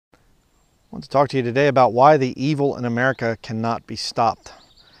I want to talk to you today about why the evil in America cannot be stopped.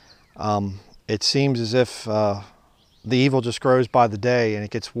 It seems as if the evil just grows by the day and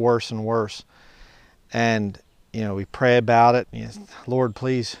it gets worse and worse. And, we pray about it. Lord,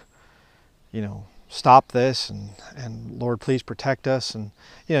 please, stop this. And Lord, please protect us. And,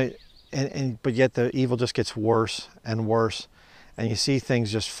 but yet the evil just gets worse and worse. And you see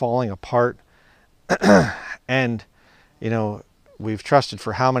things just falling apart. And, we've trusted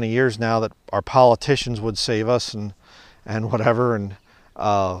for how many years now that our politicians would save us and whatever. And,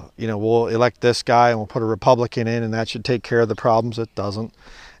 we'll elect this guy and we'll put a Republican in and that should take care of the problems. It doesn't.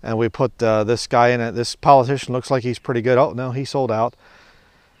 And we put this guy in it. This politician looks like he's pretty good. Oh, no, he sold out.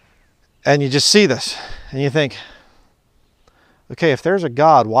 And you just see this and you think, okay, if there's a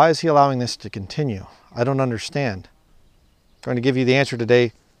God, why is he allowing this to continue? I don't understand. I'm going to give you the answer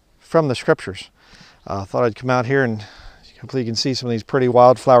today from the scriptures. I thought I'd come out here and hopefully you can see some of these pretty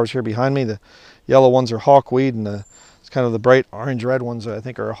wildflowers here behind me. The yellow ones are hawkweed, and it's kind of the bright orange-red ones I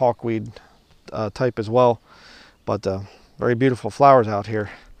think are a hawkweed type as well. But very beautiful flowers out here.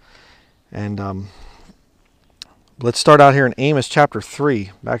 And let's start out here in Amos chapter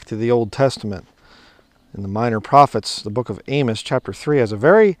 3, back to the Old Testament. In the Minor Prophets, the book of Amos chapter 3 has a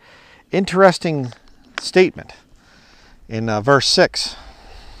very interesting statement in verse 6.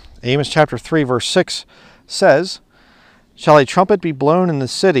 Amos chapter 3 verse 6 says, "Shall a trumpet be blown in the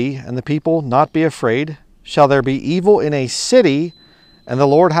city, and the people not be afraid? Shall there be evil in a city, and the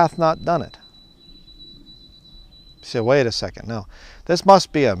Lord hath not done it?" You say, wait a second. No, this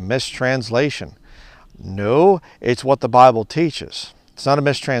must be a mistranslation. No, it's what the Bible teaches. It's not a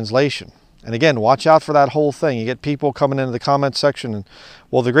mistranslation. And again, watch out for that whole thing. You get people coming into the comment section and,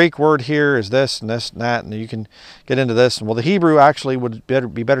 well, the Greek word here is this and this and that, and you can get into this. And, well, the Hebrew actually would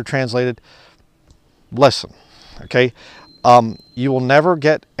be better translated. Listen, okay? You will never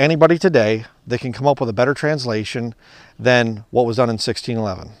get anybody today that can come up with a better translation than what was done in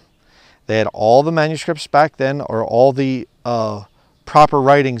 1611. They had all the manuscripts back then, or all the proper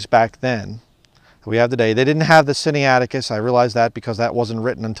writings back then that we have today. They didn't have the Sinaiticus. I realize that because that wasn't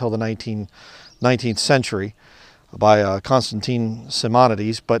written until the 19th century by Constantine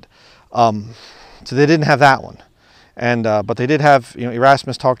Simonides. But so they didn't have that one. And but they did have,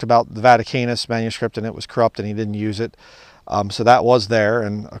 Erasmus talked about the Vaticanus manuscript, and it was corrupt, and he didn't use it. So that was there.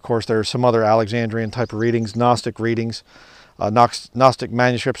 And of course, there are some other Alexandrian type of readings, Gnostic readings, Gnostic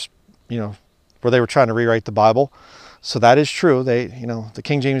manuscripts, where they were trying to rewrite the Bible. So that is true. They, the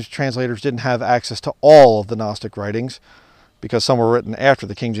King James translators didn't have access to all of the Gnostic writings because some were written after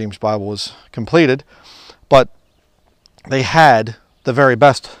the King James Bible was completed. But they had the very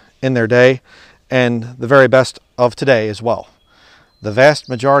best in their day and the very best of today as well. The vast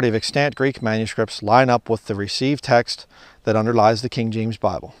majority of extant Greek manuscripts line up with the received text that underlies the King James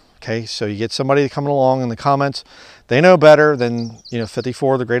Bible. Okay, so you get somebody coming along in the comments, they know better than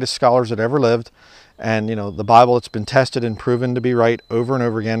 54 of the greatest scholars that ever lived, and the Bible that's been tested and proven to be right over and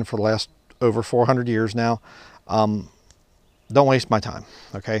over again for the last over 400 years now. Don't waste my time.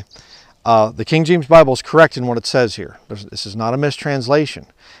 Okay, the King James Bible is correct in what it says here. This is not a mistranslation.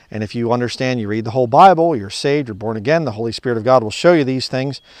 And if you understand, you read the whole Bible, you're saved, you're born again, the Holy Spirit of God will show you these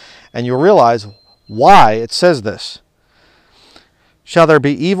things, and you'll realize why it says this. Shall there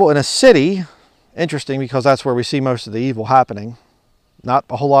be evil in a city? Interesting, because that's where we see most of the evil happening. Not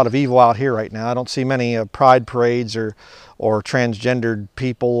a whole lot of evil out here right now. I don't see many pride parades or transgendered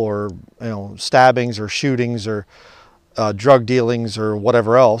people or stabbings or shootings or drug dealings or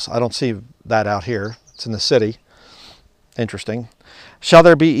whatever else. I don't see that out here. It's in the city. Interesting. Shall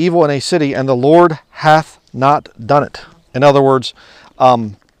there be evil in a city, and the Lord hath not done it? In other words,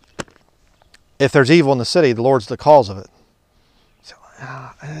 if there's evil in the city, the Lord's the cause of it. So,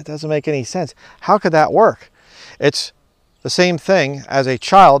 it doesn't make any sense. How could that work? It's the same thing as a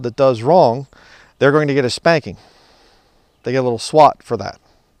child that does wrong. They're going to get a spanking. They get a little swat for that.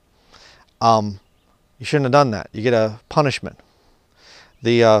 You shouldn't have done that. You get a punishment.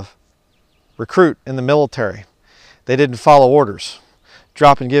 The recruit in the military, they didn't follow orders.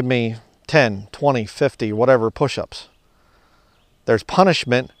 Drop and give me 10, 20, 50, whatever push-ups. There's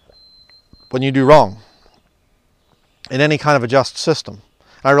punishment when you do wrong in any kind of a just system.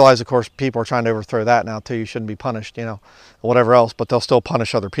 I realize, of course, people are trying to overthrow that now too. You shouldn't be punished, whatever else, but they'll still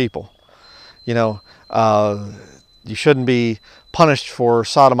punish other people. You shouldn't be punished for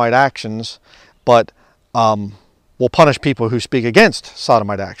sodomite actions, but we'll punish people who speak against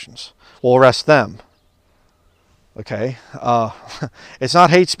sodomite actions. We'll arrest them. Okay, it's not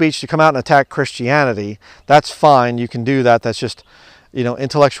hate speech to come out and attack Christianity. That's fine. You can do that. That's just,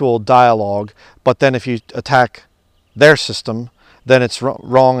 intellectual dialogue. But then if you attack their system, then it's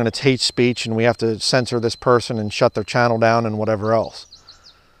wrong and it's hate speech and we have to censor this person and shut their channel down and whatever else.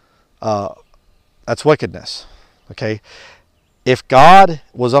 That's wickedness. Okay? If God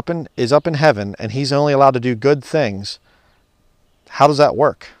is up in heaven and he's only allowed to do good things, how does that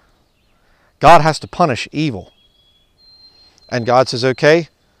work? God has to punish evil. And God says, okay,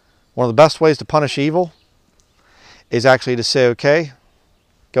 one of the best ways to punish evil is actually to say, okay,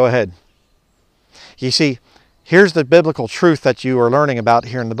 go ahead. You see, here's the biblical truth that you are learning about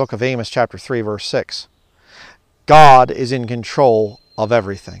here in the book of Amos chapter 3 verse 6. God is in control of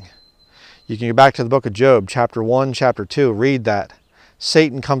everything. You can go back to the book of Job chapter 1, chapter 2, read that.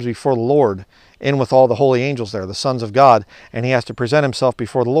 Satan comes before the Lord in with all the holy angels there, the sons of God, and he has to present himself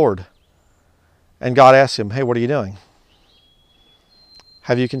before the Lord. And God asks him, hey, what are you doing?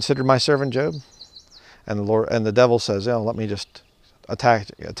 Have you considered my servant Job? And the devil says, oh, let me just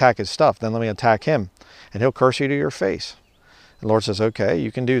attack his stuff. Then let me attack him. And he'll curse you to your face. And the Lord says, okay,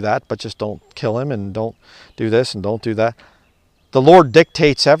 you can do that, but just don't kill him and don't do this and don't do that. The Lord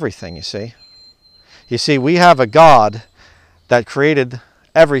dictates everything, you see. You see, we have a God that created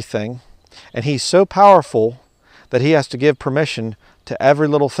everything, and he's so powerful that he has to give permission to every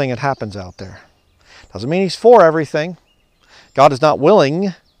little thing that happens out there. Doesn't mean he's for everything. God is not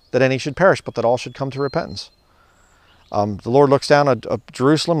willing that any should perish, but that all should come to repentance. The Lord looks down at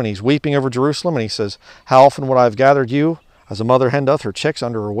Jerusalem, and he's weeping over Jerusalem, and he says, how often would I have gathered you, as a mother hen doth her chicks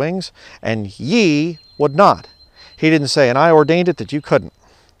under her wings, and ye would not. He didn't say, and I ordained it that you couldn't.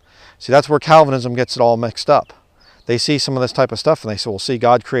 See, that's where Calvinism gets it all mixed up. They see some of this type of stuff, and they say, well, see,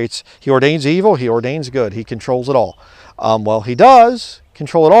 God creates, he ordains evil, he ordains good, he controls it all. Well, he does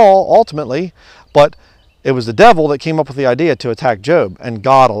control it all, ultimately, but it was the devil that came up with the idea to attack Job, and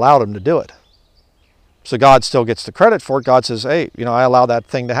God allowed him to do it. So God still gets the credit for it. God says, hey, I allowed that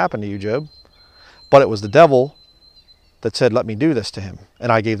thing to happen to you, Job. But it was the devil that said, let me do this to him.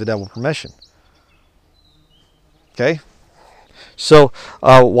 And I gave the devil permission. Okay? So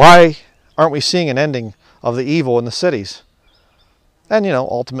why aren't we seeing an ending of the evil in the cities? And,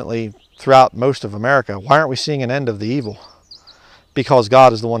 ultimately throughout most of America, why aren't we seeing an end of the evil? Because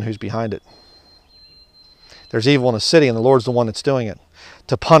God is the one who's behind it. There's evil in a city, and the Lord's the one that's doing it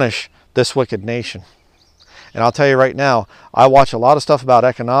to punish this wicked nation. And I'll tell you right now, I watch a lot of stuff about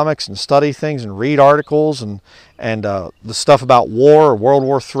economics and study things and read articles and the stuff about war or World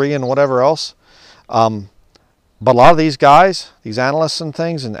War III and whatever else. But a lot of these guys, these analysts and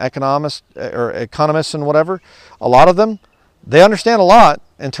things and economists and whatever, a lot of them, they understand a lot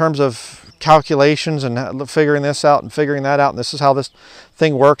in terms of calculations and figuring this out and figuring that out. And this is how this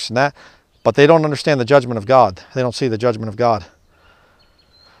thing works and that. But they don't understand the judgment of God. They don't see the judgment of God.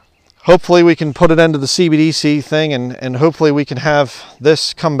 Hopefully we can put an end to the CBDC thing, and hopefully we can have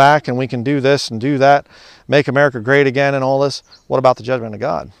this come back and we can do this and do that, make America great again and all this. What about the judgment of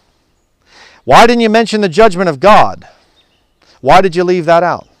God? Why didn't you mention the judgment of God? Why did you leave that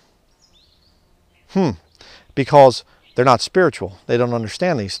out? Because they're not spiritual. They don't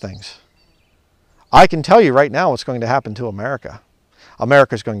understand these things. I can tell you right now what's going to happen to America.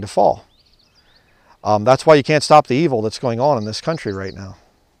 America's going to fall. That's why you can't stop the evil that's going on in this country right now.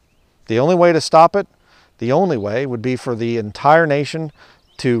 The only way to stop it, the only way would be for the entire nation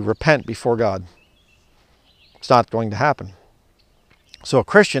to repent before God. It's not going to happen. So a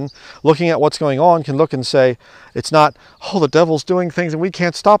Christian looking at what's going on can look and say, it's not, oh, the devil's doing things and we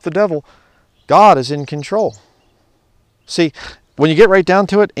can't stop the devil. God is in control. See, when you get right down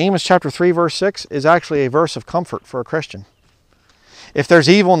to it, Amos chapter 3 verse 6 is actually a verse of comfort for a Christian. If there's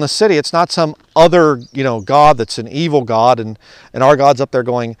evil in the city, it's not some other, God that's an evil God, and our God's up there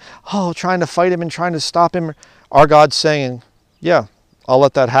going, oh, trying to fight him and trying to stop him. Our God's saying, yeah, I'll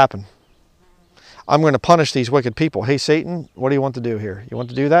let that happen. I'm going to punish these wicked people. Hey, Satan, what do you want to do here? You want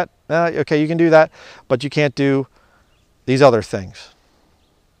to do that? Okay, you can do that, but you can't do these other things.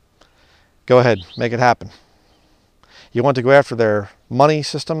 Go ahead, make it happen. You want to go after their money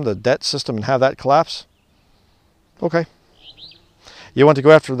system, the debt system, and have that collapse? Okay. You want to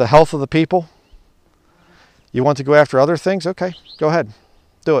go after the health of the people? You want to go after other things? Okay, go ahead.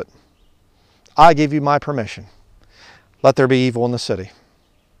 Do it. I give you my permission. Let there be evil in the city.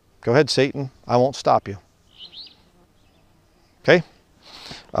 Go ahead, Satan. I won't stop you. Okay?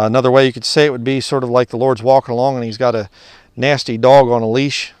 Another way you could say it would be sort of like the Lord's walking along and he's got a nasty dog on a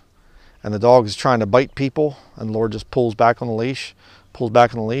leash, and the dog is trying to bite people, and the Lord just pulls back on the leash,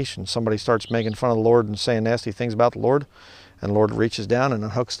 and somebody starts making fun of the Lord and saying nasty things about the Lord. And the Lord reaches down and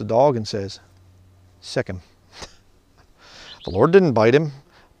unhooks the dog and says, sick him. The Lord didn't bite him,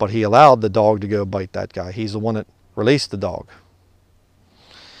 but he allowed the dog to go bite that guy. He's the one that released the dog.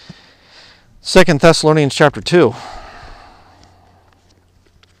 2 Thessalonians chapter 2.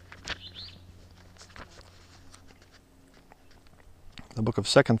 The book of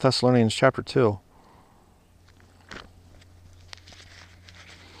 2 Thessalonians chapter 2.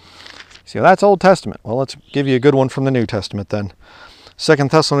 See, that's Old Testament. Well, let's give you a good one from the New Testament then. 2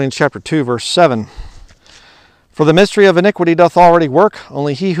 Thessalonians chapter 2, verse 7. For the mystery of iniquity doth already work,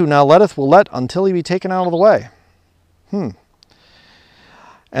 only he who now letteth will let until he be taken out of the way.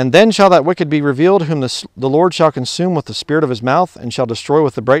 And then shall that wicked be revealed, whom the Lord shall consume with the spirit of his mouth, and shall destroy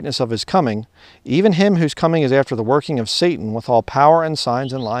with the brightness of his coming, even him whose coming is after the working of Satan, with all power and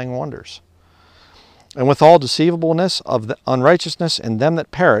signs and lying wonders, and with all deceivableness of the unrighteousness in them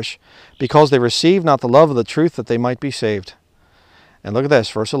that perish, because they receive not the love of the truth, that they might be saved. And look at this,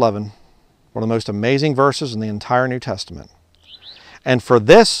 verse 11, one of the most amazing verses in the entire New Testament. And for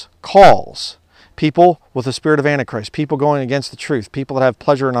this cause, people with the spirit of Antichrist, people going against the truth, people that have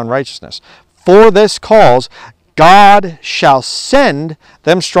pleasure in unrighteousness, for this cause, God shall send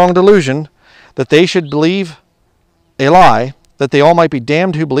them strong delusion, that they should believe a lie, that they all might be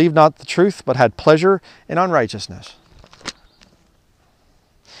damned who believed not the truth, but had pleasure in unrighteousness.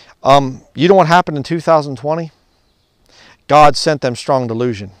 You know what happened in 2020? God sent them strong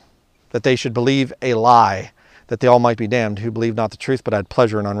delusion, that they should believe a lie, that they all might be damned who believed not the truth, but had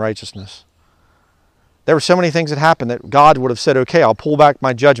pleasure in unrighteousness. There were so many things that happened that God would have said, okay, I'll pull back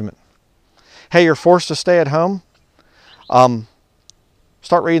my judgment. Hey, you're forced to stay at home.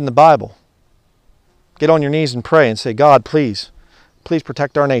 Start reading the Bible. Get on your knees and pray and say, God, please, please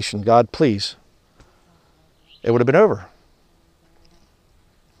protect our nation. God, please. It would have been over.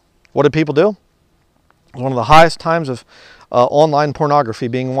 What did people do? It was one of the highest times of online pornography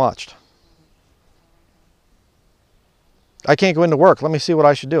being watched. I can't go into work. Let me see what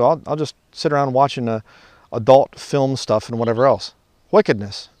I should do. I'll just sit around watching adult film stuff and whatever else.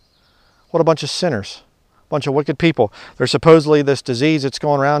 Wickedness. What a bunch of sinners. A bunch of wicked people. There's supposedly this disease that's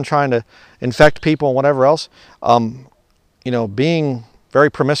going around trying to infect people and whatever else. Being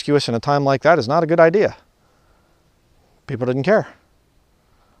very promiscuous in a time like that is not a good idea. People didn't care.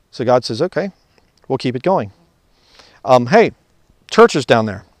 So God says, okay, we'll keep it going. Hey, churches down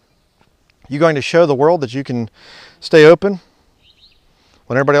there. You going to show the world that you can stay open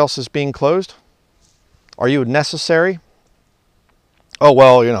when everybody else is being closed? Are you necessary? Oh,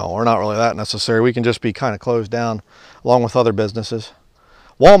 well, we're not really that necessary. We can just be kind of closed down along with other businesses.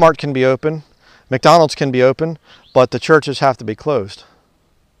 Walmart can be open. McDonald's can be open, but the churches have to be closed.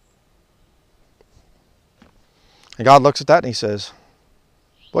 And God looks at that and he says,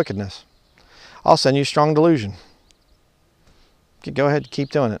 wickedness. I'll send you strong delusion. Go ahead, keep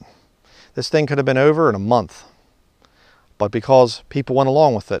doing it. This thing could have been over in a month. But because people went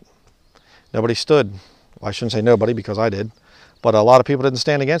along with it, nobody stood. Well, I shouldn't say nobody because I did. But a lot of people didn't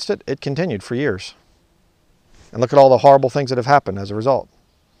stand against it. It continued for years. And look at all the horrible things that have happened as a result.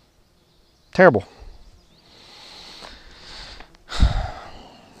 Terrible.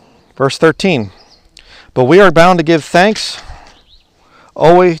 Verse 13. But we are bound to give thanks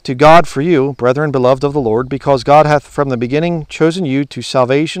always to God for you, brethren beloved of the Lord, because God hath from the beginning chosen you to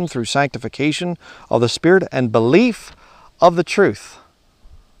salvation through sanctification of the Spirit and belief of the truth.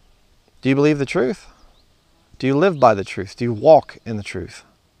 Do you believe the truth? Do you live by the truth? Do you walk in the truth?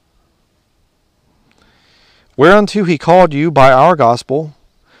 Whereunto he called you by our gospel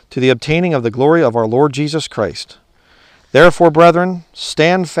to the obtaining of the glory of our Lord Jesus Christ. Therefore, brethren,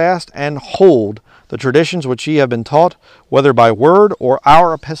 stand fast and hold the traditions which ye have been taught, whether by word or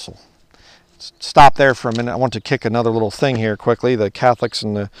our epistle. Stop there for a minute. I want to kick another little thing here quickly. The Catholics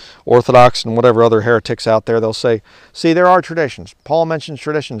and the Orthodox and whatever other heretics out there, they'll say, see, there are traditions. Paul mentions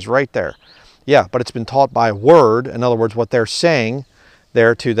traditions right there. Yeah, but it's been taught by word. In other words, what they're saying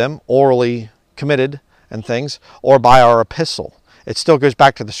there to them, orally committed and things, or by our epistle. It still goes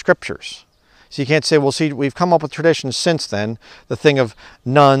back to the scriptures. So you can't say, well, see, we've come up with traditions since then. The thing of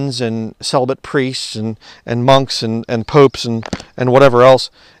nuns and celibate priests and monks and popes and whatever else.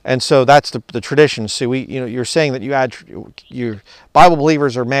 And so that's the tradition. See, you're saying that your Bible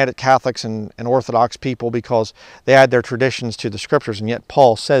believers are mad at Catholics and Orthodox people because they add their traditions to the scriptures, and yet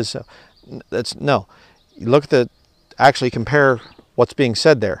Paul says so. No. You look at actually compare what's being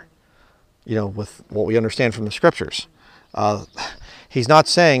said there, with what we understand from the scriptures. He's not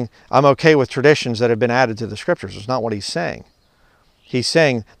saying, I'm okay with traditions that have been added to the scriptures. It's not what he's saying. He's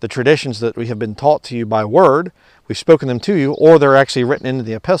saying the traditions that we have been taught to you by word, we've spoken them to you, or they're actually written into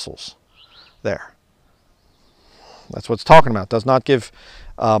the epistles there. That's what it's talking about. It does not give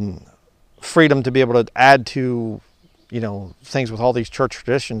freedom to be able to add to, things with all these church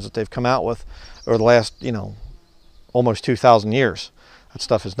traditions that they've come out with over the last, almost 2,000 years. That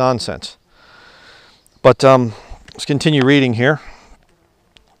stuff is nonsense. But let's continue reading here.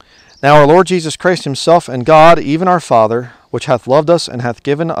 Now our Lord Jesus Christ himself and God, even our Father, which hath loved us and hath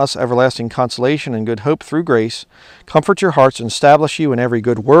given us everlasting consolation and good hope through grace, comfort your hearts and establish you in every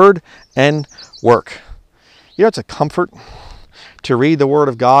good word and work. You know, it's a comfort to read the Word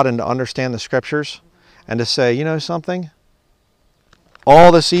of God and to understand the Scriptures and to say, you know something?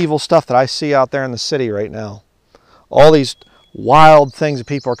 All this evil stuff that I see out there in the city right now, all these wild things that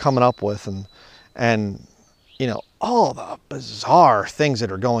people are coming up with, and you know, all the bizarre things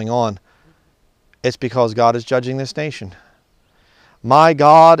that are going on, it's because God is judging this nation. My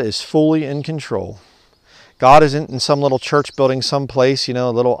God is fully in control. God isn't in some little church building someplace, you know,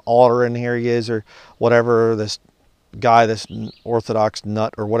 a little altar and here he is, or whatever, this guy, this Orthodox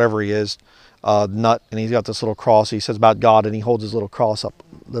nut or whatever he is, nut, and he's got this little cross. He says about God and he holds his little cross up,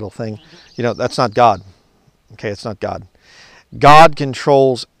 little thing. You know, that's not God. Okay, it's not God. God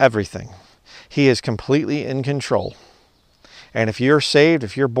controls everything. He is completely in control. And if you're saved,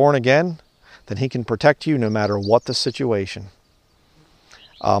 if you're born again, then he can protect you no matter what the situation.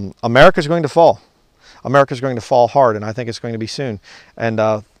 America's going to fall. America's going to fall hard, and I think it's going to be soon. And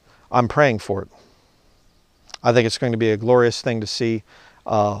I'm praying for it. I think it's going to be a glorious thing to see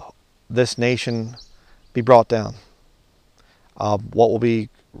this nation be brought down. What will be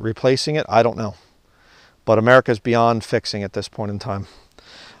replacing it, I don't know. But America's beyond fixing at this point in time.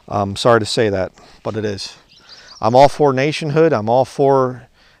 I'm sorry to say that, but it is. I'm all for nationhood. I'm all for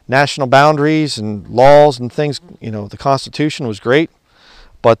national boundaries and laws and things. You know, the Constitution was great.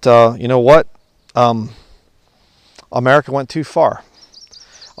 But you know what? America went too far.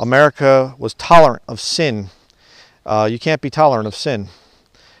 America was tolerant of sin. You can't be tolerant of sin.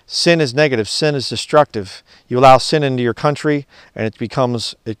 Sin is negative. Sin is destructive. You allow sin into your country, and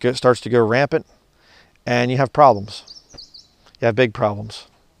it starts to go rampant, and you have problems. You have big problems.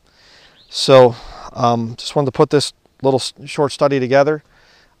 So, just wanted to put this little short study together.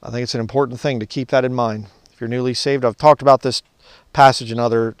 I think it's an important thing to keep that in mind. If you're newly saved, I've talked about this passage in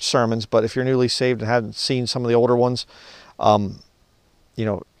other sermons, but if you're newly saved and haven't seen some of the older ones, you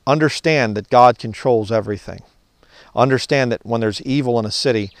know, understand that God controls everything. Understand that when there's evil in a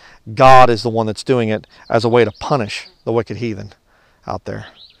city, God is the one that's doing it as a way to punish the wicked heathen out there.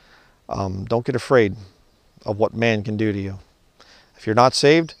 Don't get afraid of what man can do to you. If you're not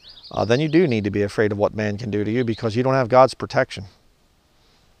saved, then you do need to be afraid of what man can do to you, because you don't have God's protection.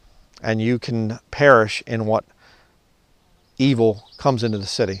 And you can perish in what evil comes into the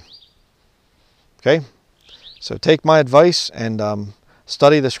city. Okay? So take my advice and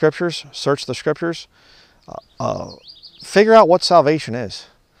study the Scriptures, search the Scriptures. Figure out what salvation is.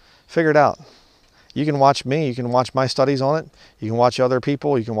 Figure it out. You can watch me. You can watch my studies on it. You can watch other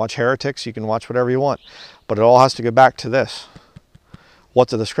people. You can watch heretics. You can watch whatever you want. But it all has to go back to this. What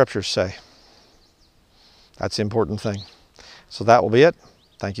do the Scriptures say? That's the important thing. So that will be it.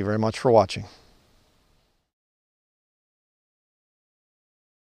 Thank you very much for watching.